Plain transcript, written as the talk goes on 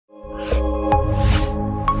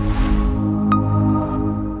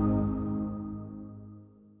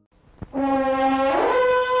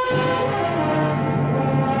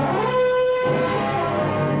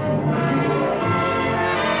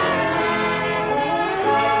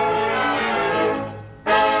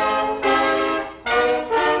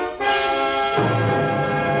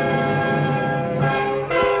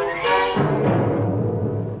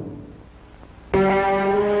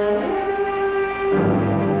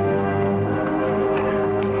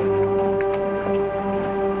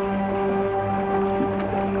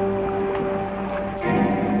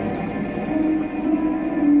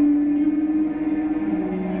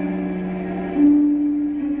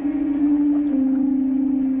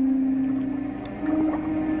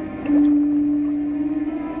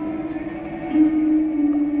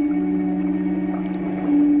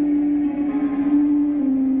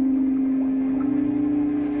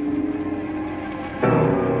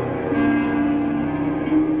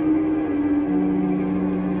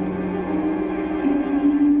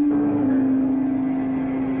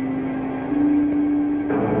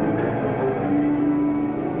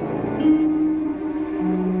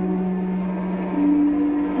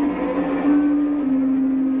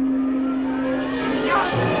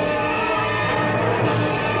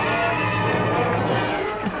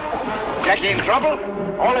trouble?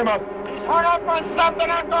 Haul him up. Hung up on something,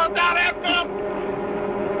 I'm going down after him.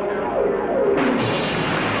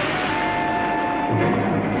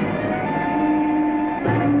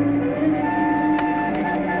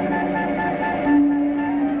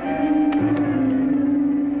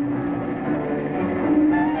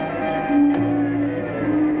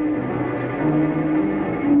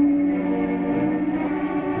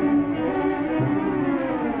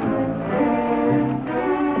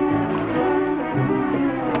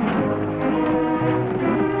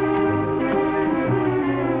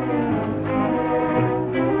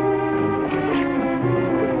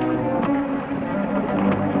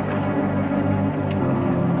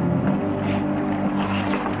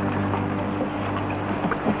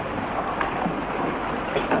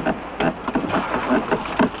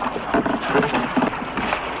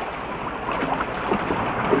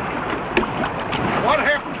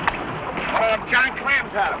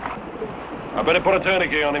 I better put a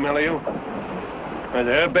tourniquet on him, Elihu. Is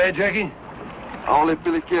that bad, Jackie? Only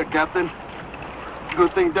Billy here, Captain.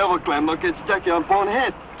 Good thing Devil Clam don't get Jackie on bone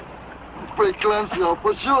head. Pretty clumsy,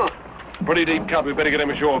 for sure. Pretty deep cut. We better get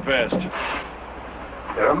him ashore fast.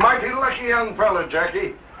 You're a mighty lucky young fella,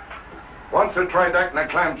 Jackie. Once the tridacna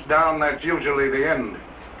clamps down, that's usually the end.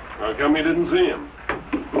 How come you didn't see him?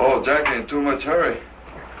 Oh, Jackie in too much hurry.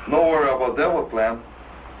 No worry about Devil Clam.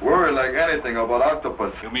 Worry like anything about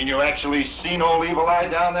Octopus. You mean you actually seen old Evil Eye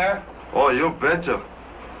down there? Oh, you betcha.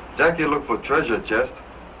 Jackie look for treasure chest.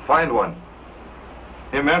 Find one.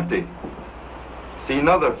 Him empty. See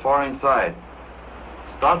another far inside.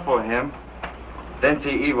 Start for him, then see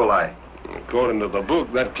Evil Eye. According to the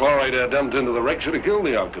book, that chloride I dumped into the wreck should have killed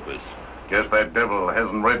the octopus. Guess that devil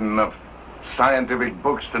hasn't read enough scientific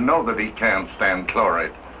books to know that he can't stand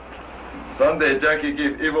chloride. Someday Jackie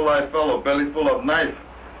give Evil Eye fellow belly full of knife.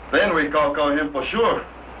 Then we cow him for sure.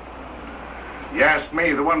 You asked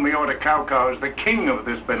me, the one we ought to cow is the king of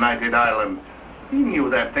this benighted island. He knew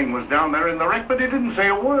that thing was down there in the wreck, but he didn't say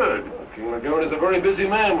a word. King Leguin is a very busy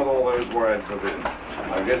man with all those wives of his.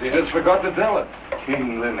 I guess he just forgot to tell us.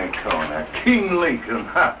 King Linicona, King Lincoln,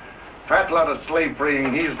 ha! Fat lot of slave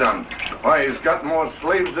freeing he's done. Why, he's got more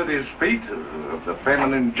slaves at his feet of the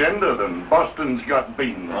feminine gender than Boston's got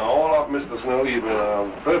beaten. Now, all up, Mr. Snow. You've been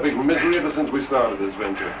a perfect misery ever since we started this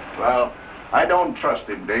venture. Well, I don't trust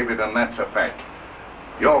him, David, and that's a fact.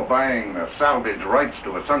 You're buying the salvage rights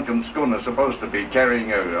to a sunken schooner supposed to be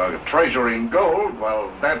carrying a treasure in gold.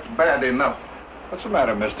 Well, that's bad enough. What's the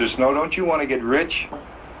matter, Mr. Snow? Don't you want to get rich?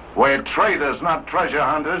 We're traders, not treasure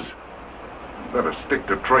hunters. Better stick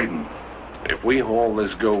to trading. If we haul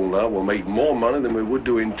this gold out, we'll make more money than we would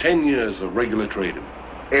do in 10 years of regular trading.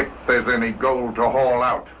 If there's any gold to haul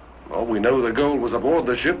out. Well, we know the gold was aboard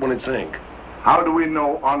the ship when it sank. How do we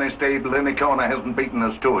know honest Abe Linicona hasn't beaten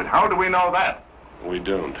us to it? How do we know that? We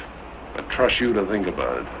don't. I trust you to think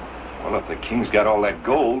about it. Well, if the king's got all that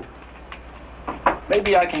gold,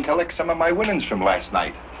 maybe I can collect some of my winnings from last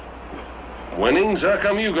night. Winnings? How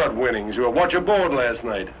come you got winnings? You were watch aboard last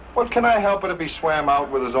night. What can I help it if he swam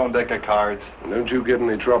out with his own deck of cards? And don't you get in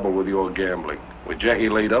any trouble with your gambling. With Jackie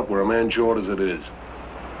laid up, we're a man short as it is.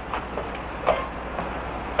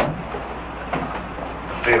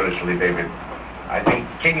 Seriously, David, I think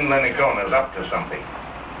King Lenicona's up to something.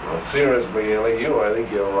 Well, seriously, Elihu, I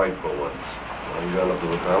think you're right for once. I'm going up to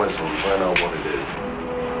the palace and find out what it is.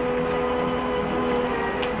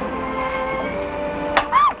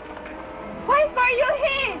 Why are you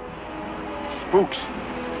here? Spooks.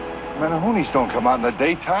 Manahoonies don't come out in the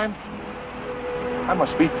daytime. I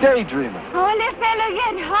must be daydreaming. Only fellow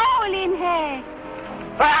get hole in here.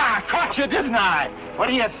 Ah, caught you, didn't I? What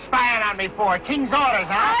are you spying on me for? King's orders,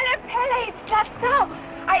 huh? Only fellow, it's not so.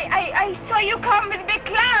 I saw you come with big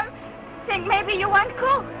clam. Think maybe you want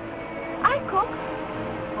cook. I cook.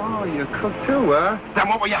 Oh, you cook too, huh? Then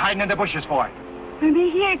what were you hiding in the bushes for? Me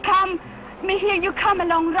hear you come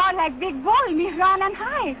along run like big bull. Me run and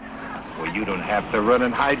hide. Well, you don't have to run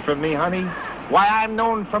and hide from me, honey. Why, I'm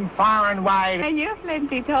known from far and wide. And you're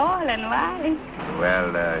plenty tall and wide.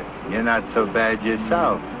 Well, you're not so bad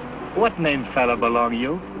yourself. What named fella belong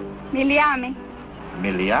you? Miliami.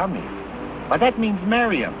 Miliami? Well, that means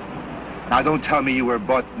Miriam. Now, don't tell me you were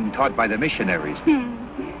bought and taught by the missionaries.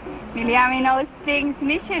 Miliami knows things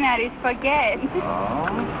missionaries forget. Oh?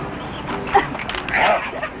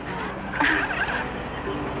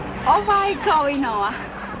 Oh, why going on?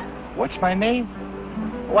 What's my name?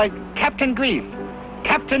 Why, Captain Grief.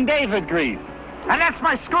 Captain David Grief. And that's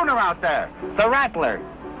my schooner out there, the Rattler.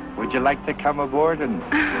 Would you like to come aboard and...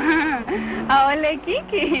 Oh,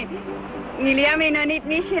 Kiki. Miliame no need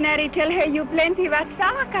missionary tell her you plenty what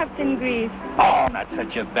saw, Captain Grease. Oh, not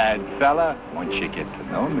such a bad fella. Once you get to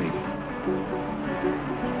know me.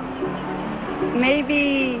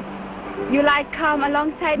 Maybe you like come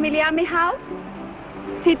alongside Miliame house?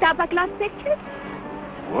 See Tabacla's pictures?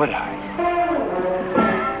 Would I?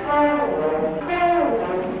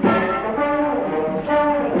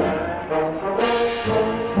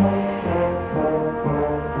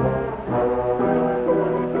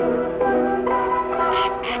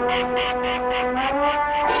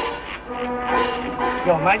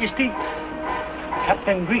 Your Majesty,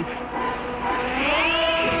 Captain Grease.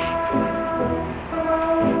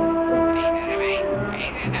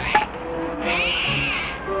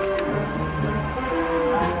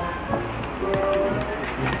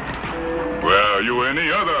 Were you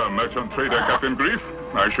any other merchant trader, Captain Grease,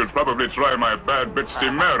 I should probably try my bad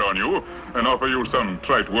bitsy mare on you and offer you some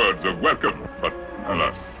trite words of welcome. But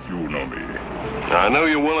alas, you know me. I know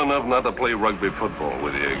you well enough not to play rugby football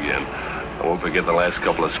with you again. I won't forget the last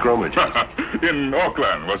couple of scrummages. In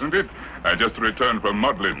Auckland, wasn't it? I just returned from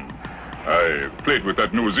Modlin. I played with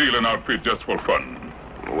that New Zealand outfit just for fun.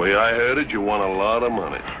 The way I heard it, you won a lot of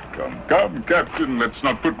money. Come, Captain, let's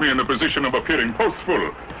not put me in the position of appearing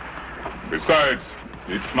boastful. Besides,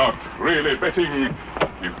 it's not really betting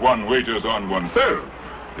if one wagers on oneself,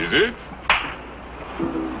 is it?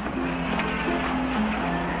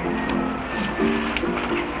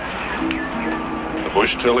 The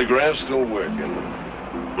Bush telegraph's still working.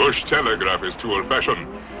 Bush telegraph is too old-fashioned.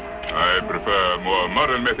 I prefer more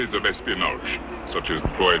modern methods of espionage, such as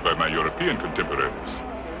employed by my European contemporaries.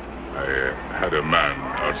 I had a man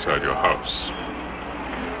outside your house.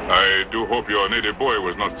 I do hope your native boy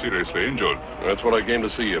was not seriously injured. That's what I came to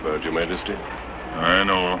see you about, Your Majesty. I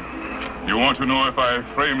know. You want to know if I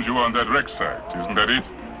framed you on that wreck site, isn't that it?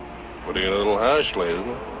 Putting it a little harshly, isn't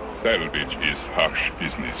it? Salvage is harsh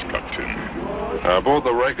business, Captain. I bought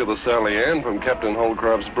the wreck of the Sally Ann from Captain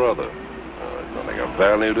Holcroft's brother. There's nothing of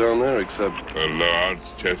value down there except... A large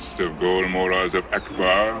chest of gold morals of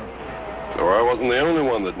Akbar. So I wasn't the only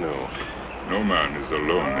one that knew. No man is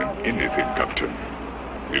alone in anything, Captain.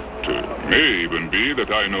 It may even be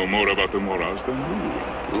that I know more about the morals than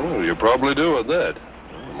you. Well, you probably do at that.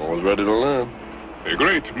 I'm always ready to learn. The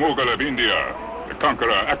great Mughal of India, the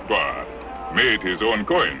conqueror Akbar, made his own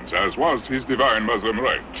coins, as was his divine Muslim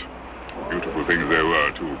right. Beautiful things they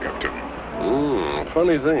were, too, Captain.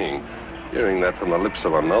 Funny thing. Hearing that from the lips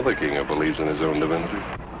of another king who believes in his own divinity.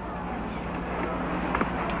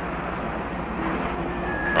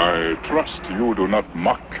 I trust you do not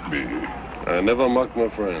mock me. I never mock my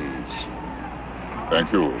friends.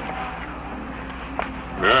 Thank you.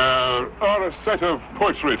 There are a set of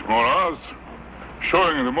portrait morals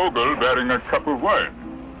showing the Mughal bearing a cup of wine.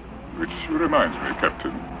 Which reminds me,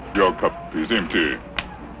 Captain, your cup is empty.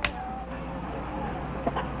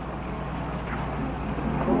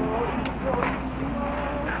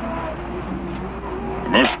 The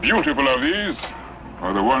most beautiful of these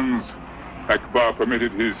are the ones Akbar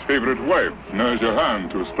permitted his favorite wife, Nur Jahan,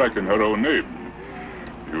 to strike in her own name.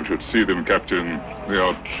 You should see them, Captain. They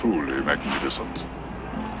are truly magnificent.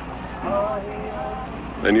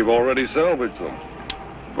 Then you've already salvaged them.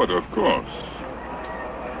 But of course.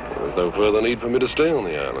 There's no further need for me to stay on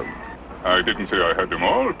the island. I didn't say I had them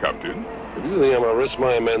all, Captain. If you think I'm going to risk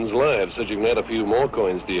my men's lives so you can add a few more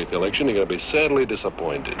coins to your collection, you're going to be sadly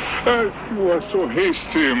disappointed. You are so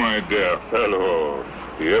hasty, my dear fellow.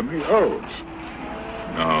 Hear me out.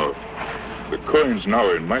 Now, the coins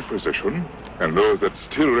now in my possession, and those that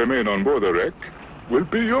still remain on board the wreck, will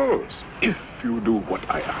be yours, if you do what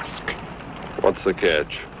I ask. What's the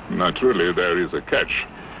catch? Naturally, there is a catch.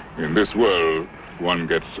 In this world, one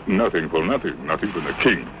gets nothing for nothing, not even the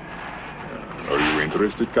king. Are you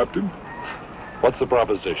interested, Captain? What's the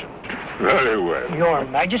proposition? Very well. Your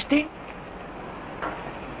Majesty?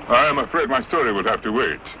 I am afraid my story will have to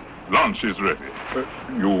wait. Lunch is ready.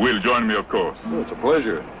 You will join me, of course. Oh, it's a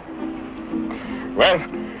pleasure. Well,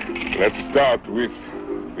 let's start with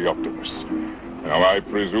the octopus. Now, I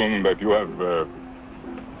presume that you have...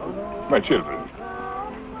 my children.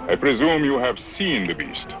 I presume you have seen the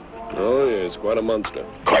beast. Oh, yes, quite a monster.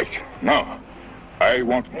 Quite. Now, I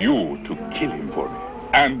want you to kill him for me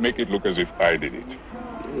and make it look as if I did it.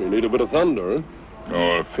 You need a bit of thunder, huh?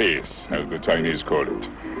 Or face, as the Chinese call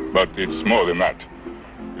it. But it's more than that.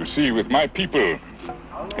 You see, with my people,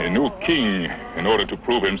 a new king, in order to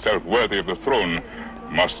prove himself worthy of the throne,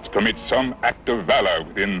 must commit some act of valor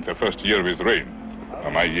within the first year of his reign. Now,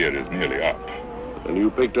 my year is nearly up. And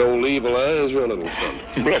you picked old Evil Eye as your little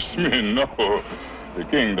son. Bless me, no. The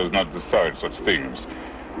king does not decide such things.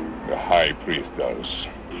 The High Priest does.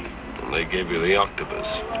 And they gave you the octopus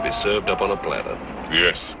to be served up on a platter.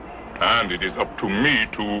 Yes. And it is up to me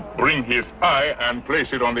to bring his eye and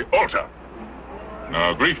place it on the altar.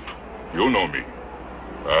 Now, Grief, you know me.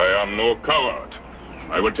 I am no coward.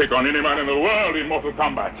 I will take on any man in the world in mortal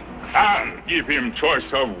combat and give him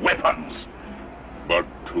choice of weapons. But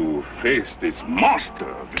to face this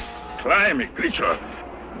monster, this slimy creature,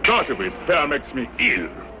 thought of it fair makes me ill.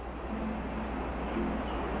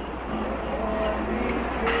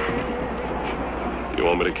 You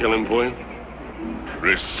want me to kill him for you?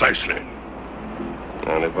 Precisely.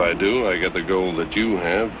 And if I do, I get the gold that you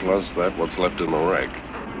have, plus that what's left in the wreck.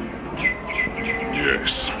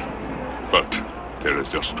 Yes. But there is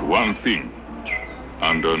just one thing.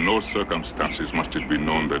 Under no circumstances must it be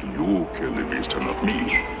known that you killed the beast and not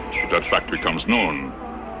me. If that fact becomes known,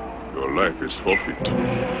 your life is forfeit.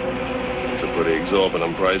 It's a pretty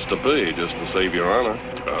exorbitant price to pay just to save your honor.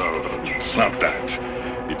 It's not that.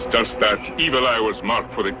 It's just that Evil Eye was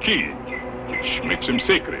marked for the king, which makes him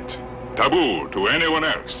sacred, taboo to anyone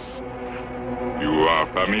else. You are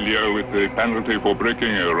familiar with the penalty for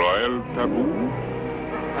breaking a royal taboo?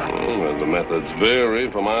 Well, the methods vary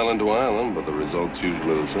from island to island, but the result's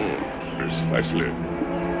usually the same. Precisely.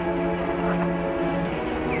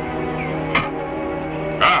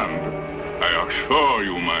 And I assure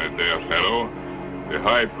you, my dear fellow, the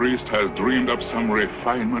High Priest has dreamed up some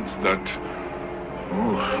refinements that...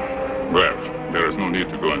 Oh, well, there is no need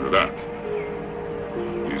to go into that.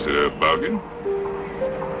 Is it a bargain?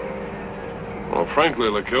 Well, frankly,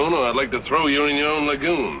 Lacuna, I'd like to throw you in your own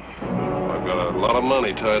lagoon. I've got a lot of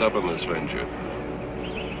money tied up in this venture.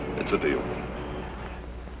 It's a deal.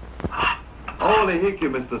 Holy hickey,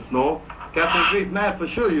 Mr. Snow. Captain Grief mad for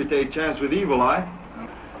sure you take chance with Evil Eye.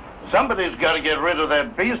 Somebody's got to get rid of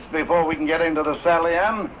that beast before we can get into the Sally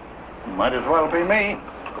Ann. Might as well be me.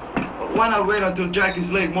 Why not wait until Jackie's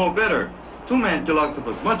leg more better? 2 men kill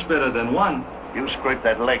octopus much better than 1. You scrape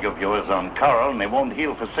that leg of yours on coral and it won't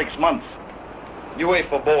heal for 6 months. You wait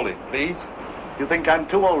for Boley, please. You think I'm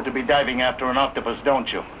too old to be diving after an octopus,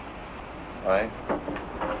 don't you? Aye.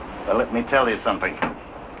 Well, let me tell you something.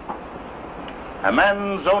 A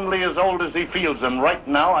man's only as old as he feels, and right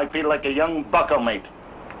now I feel like a young bucko mate.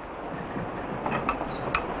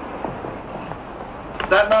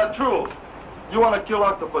 That's not true. You want to kill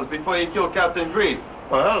octopus before you kill Captain Grief.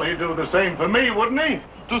 Well, he'd do the same for me, wouldn't he?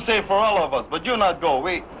 To say for all of us, but you not go.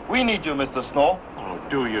 We need you, Mr. Snow. Oh,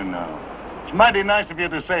 do you now? It's mighty nice of you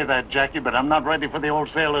to say that, Jackie, but I'm not ready for the old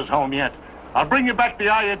sailor's home yet. I'll bring you back the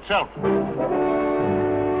eye itself.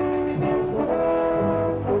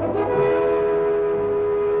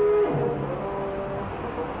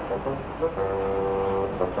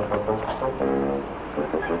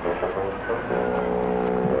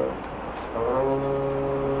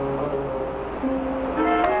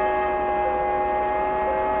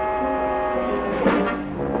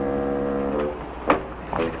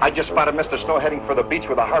 I just spotted Mr. Snow heading for the beach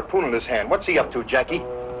with a harpoon in his hand. What's he up to, Jackie?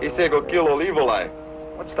 He said go kill old Evil Eye.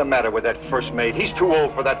 What's the matter with that first mate? He's too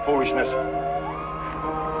old for that foolishness.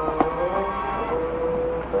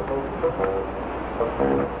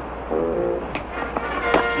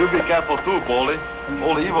 You be careful too, Boley.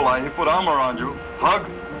 Old Evil Eye, he put armor on you. Hug,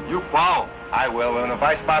 you foul. I will, and if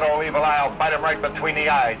I spot old Evil Eye, I'll bite him right between the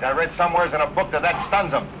eyes. I read somewheres in a book that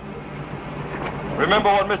stuns him. Remember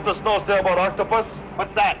what Mr. Snow said about octopus?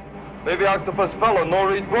 What's that? Maybe octopus fella no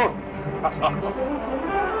read book.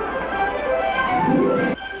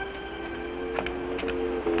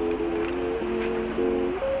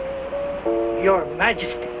 Your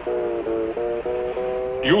Majesty.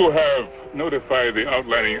 You have notified the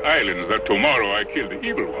outlying islands that tomorrow I kill the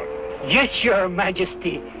evil one. Yes, Your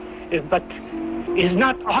Majesty. But is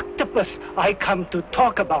not octopus I come to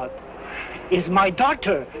talk about. Is my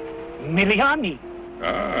daughter, Miliami.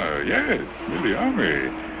 Ah, yes, Miliami.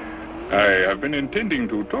 I have been intending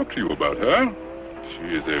to talk to you about her.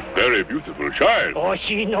 She is a very beautiful child. Oh,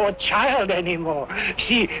 she no child anymore.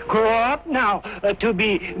 She grow up now to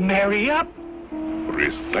be marry up.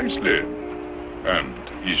 Precisely. And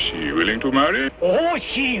is she willing to marry? Oh,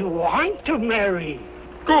 she want to marry.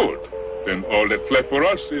 Good. Then all that's left for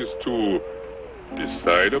us is to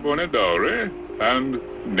decide upon a dowry and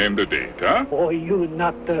name the date, huh? Oh, you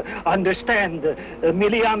not understand.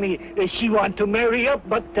 Miliami, she want to marry up,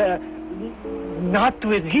 but not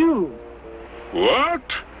with you. What?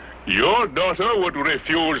 Your daughter would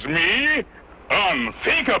refuse me?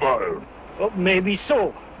 Unthinkable. Oh, maybe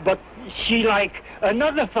so, but she like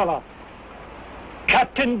another fella.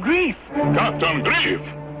 Captain Grief. Captain Grief?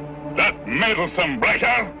 That meddlesome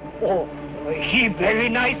blighter? Oh, he very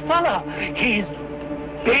nice fella. He's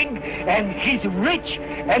big, and he's rich,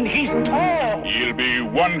 and he's tall. He'll be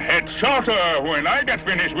 1 head shorter when I get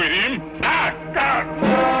finished with him. Start!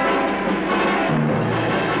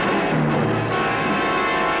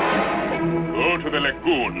 Go to the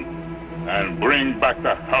lagoon and bring back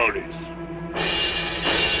the howlies.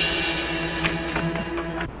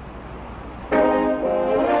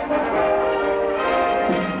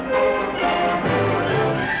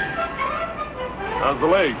 How's the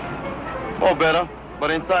leg? Oh, better.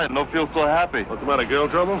 But inside, no feel so happy. What's the matter, girl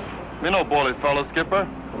trouble? Me no Boley fellow, Skipper.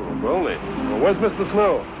 Oh, Boley. Well, where's Mr.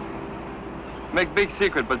 Snow? Make big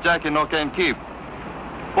secret, but Jackie no can keep.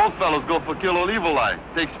 Both fellows go for kill old evil eye.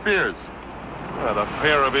 Take spears. Well, a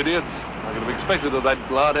pair of idiots. I could have expected of that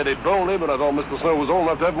lard-headed Boley, but I thought Mr. Snow was old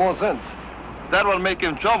enough to have more sense. That will make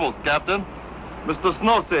him troubles, Captain. Mr.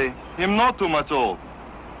 Snow say him not too much old.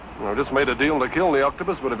 I just made a deal to kill the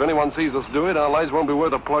Octopus, but if anyone sees us do it, our lives won't be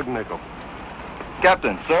worth a plug nickel.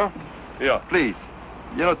 Captain, sir? Yeah. Please,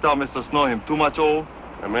 you don't tell Mr. Snow him too much old.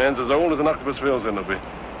 A man's as old as an octopus feels in a bit.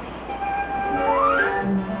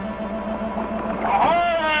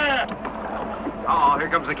 Oh, here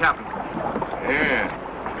comes the captain. Yeah.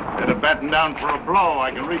 Better batten down for a blow.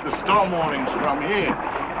 I can read the storm warnings from here.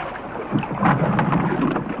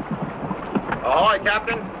 Ahoy,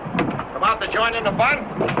 Captain. Come out to join in the fun?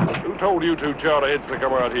 Who told you two charterheads to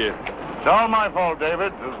come out here? It's all my fault,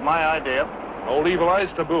 David. It was my idea. Old Evil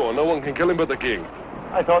Eye's taboo, and no one can kill him but the king.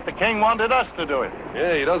 I thought the king wanted us to do it.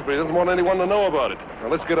 Yeah, he does, but he doesn't want anyone to know about it. Now,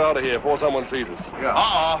 let's get out of here before someone sees us. Yeah.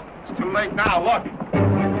 Uh-oh. It's too late now. Look.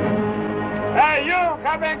 Hey, you,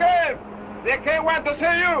 Captain Grave. The king went to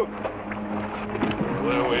see you.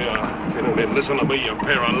 There we are. You don't need to listen to me, you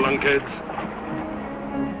pair of lunkheads.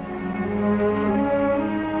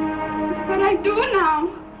 What I do now?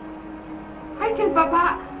 I tell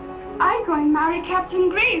Papa, I go and marry Captain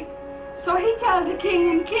Grief. So he tells the king,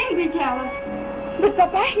 and king be jealous. But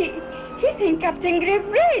Papa, he think Captain Grief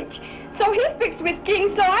rich. So he fixed with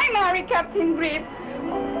king, so I marry Captain Grief.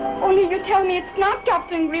 Only you tell me it's not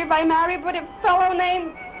Captain Grief I marry, but a fellow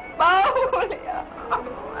named Boley. I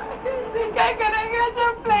think I'm gonna get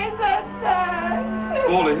someplace outside.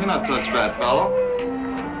 Boley, he's not such bad fellow.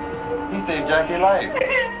 He saved Jackie's life. I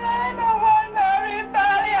don't want to marry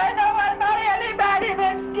Boley. I don't want to marry anybody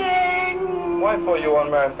but king. Why for you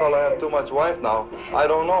unmarried fellow have too much wife now? I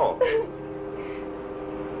don't know.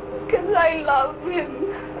 Because I love him.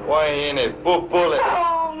 Why ain't it? Boley.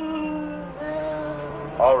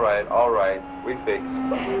 All right. We fix.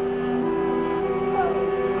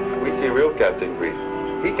 We see real Captain Grief.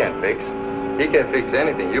 He can fix. He can fix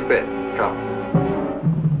anything, you bet. Come.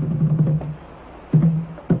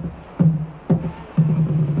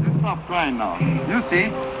 Stop crying now. You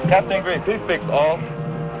see, Captain Grief, he fixed all.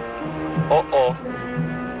 Uh-oh.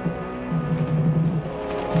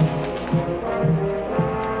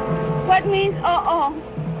 What means uh-oh?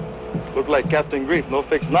 Look like Captain Grief no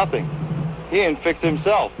fix nothing. He ain't fix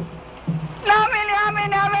himself. No, me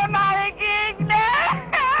never marry king.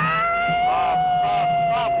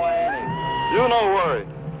 Stop, Wayne. You no worry.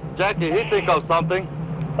 Jackie, he think of something.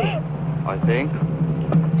 I think.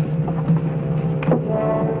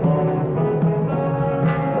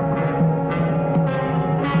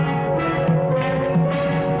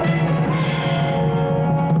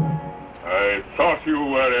 I thought you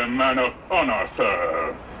were a man of honor,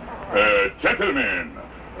 sir. A gentleman.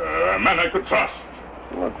 A man I could trust.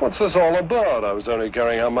 Look, what's this all about? I was only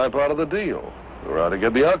carrying out my part of the deal. We're out to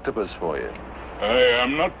get the Octopus for you. I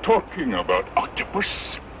am not talking about Octopus.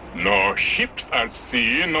 No ships at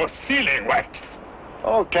sea, no sealing wax.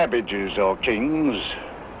 All cabbages are kings.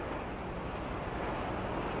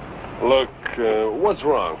 Look, what's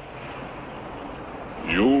wrong?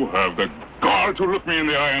 You have the gall to look me in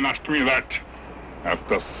the eye and ask me that.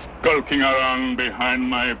 After skulking around behind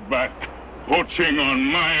my back, poaching on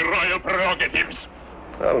my royal prerogatives.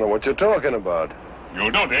 I don't know what you're talking about. You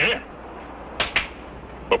don't, eh?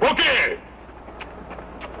 Okay.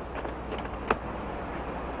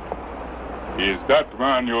 Is that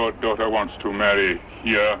man your daughter wants to marry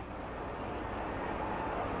here?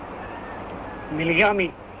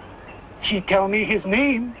 Miliami, she tell me his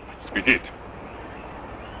name. Speak it.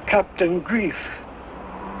 Captain Grief.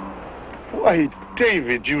 Why,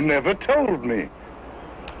 David, you never told me.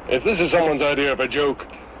 If this is someone's idea of a joke...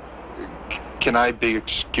 Can I be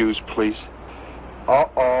excused, please?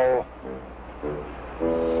 Uh-oh.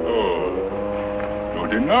 So, you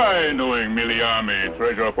deny knowing Miliami,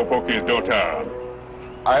 Treasurer Popoki's daughter?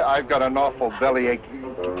 I've got an awful bellyache.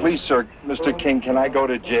 Please, sir, Mr. King, can I go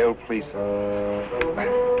to jail, please?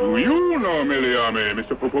 Do you know Miliami,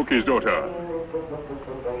 Mr. Popoki's daughter?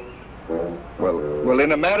 Well, Well,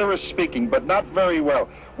 in a manner of speaking, but not very well.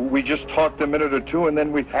 We just talked a minute or two, and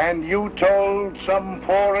then we... And you told some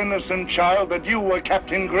poor innocent child that you were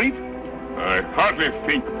Captain Grief? I hardly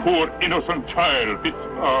think poor innocent child fits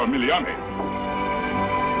our Miliani.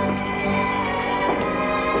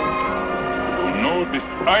 You know, this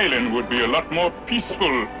island would be a lot more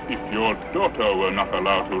peaceful if your daughter were not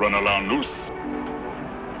allowed to run around loose.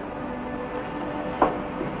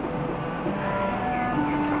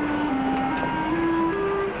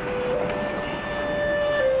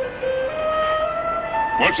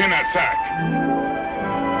 What's in that sack?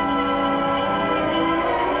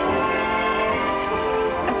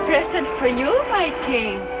 A present for you, my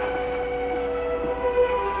king.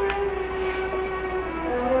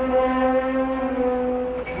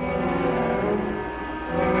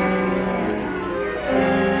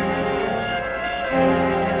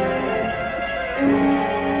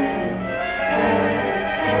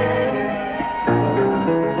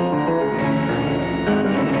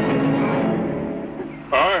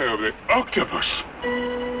 Octopus.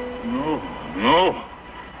 No.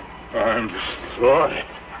 I'm destroyed.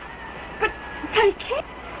 But, my king.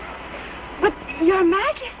 But, your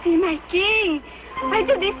majesty, my king. I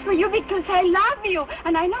do this for you because I love you,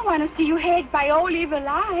 and I don't want to see you hated by all evil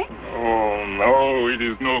eye. Oh, no, it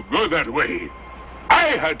is no good that way.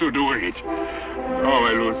 I had to do it. Now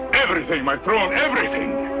I lose everything, my throne,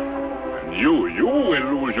 everything. And you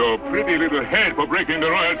will lose your pretty little head for breaking the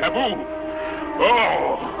royal taboo.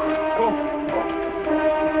 Oh.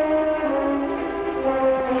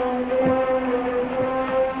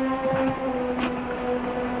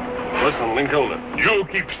 Listen, Lincoln. You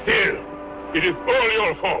keep still. It is all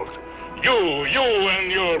your fault. You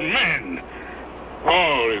and your men.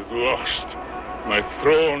 All is lost. My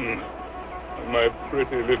throne, and my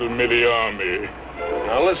pretty little Miliami.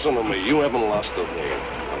 Now listen to me. You haven't lost a thing.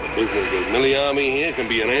 The business with Miliami here can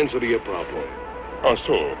be an answer to your problem. How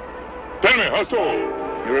so? Tell me, how so?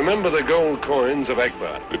 You remember the gold coins of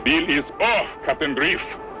Akbar? The deal is off, Captain Brief.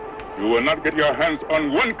 You will not get your hands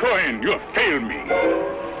on one coin. You have failed me.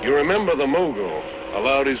 You remember the Mogul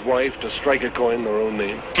allowed his wife to strike a coin in her own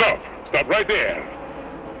name? Stop right there.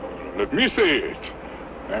 Let me say it.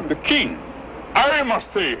 I'm the king. I must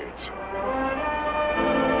say it.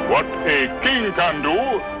 What a king can do,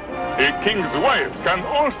 a king's wife can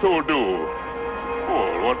also do.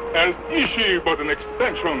 Oh, what else is she but an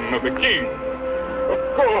extension of the king? Of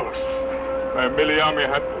course. My Miliami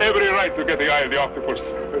had every right to get the eye of the octopus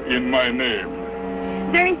in my name.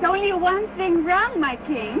 There is only one thing wrong, my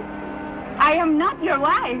king. I am not your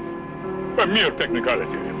wife. A mere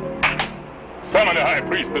technicality. Summon the high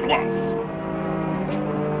priest at once.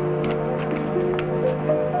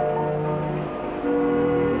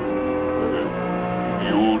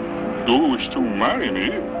 You do wish to marry me,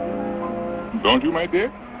 don't you, my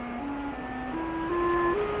dear?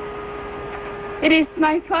 It is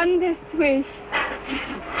my fondest wish.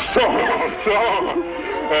 So,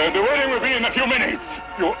 the wedding will be in a few minutes.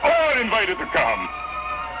 You're all invited to come.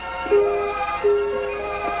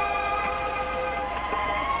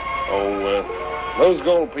 Oh, those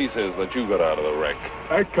gold pieces that you got out of the wreck.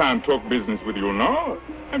 I can't talk business with you now.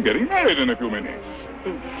 I'm getting married in a few minutes.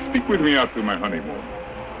 Speak with me after my honeymoon.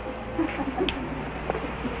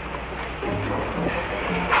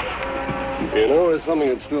 You know, there's something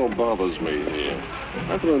that still bothers me here.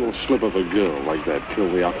 How could a little slip of a girl like that kill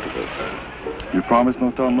the octopus? You promise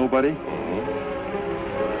not tell nobody?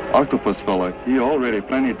 Mm-hmm. Octopus fella, he already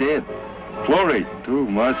plenty dead. Chlorate, too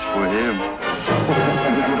much for him.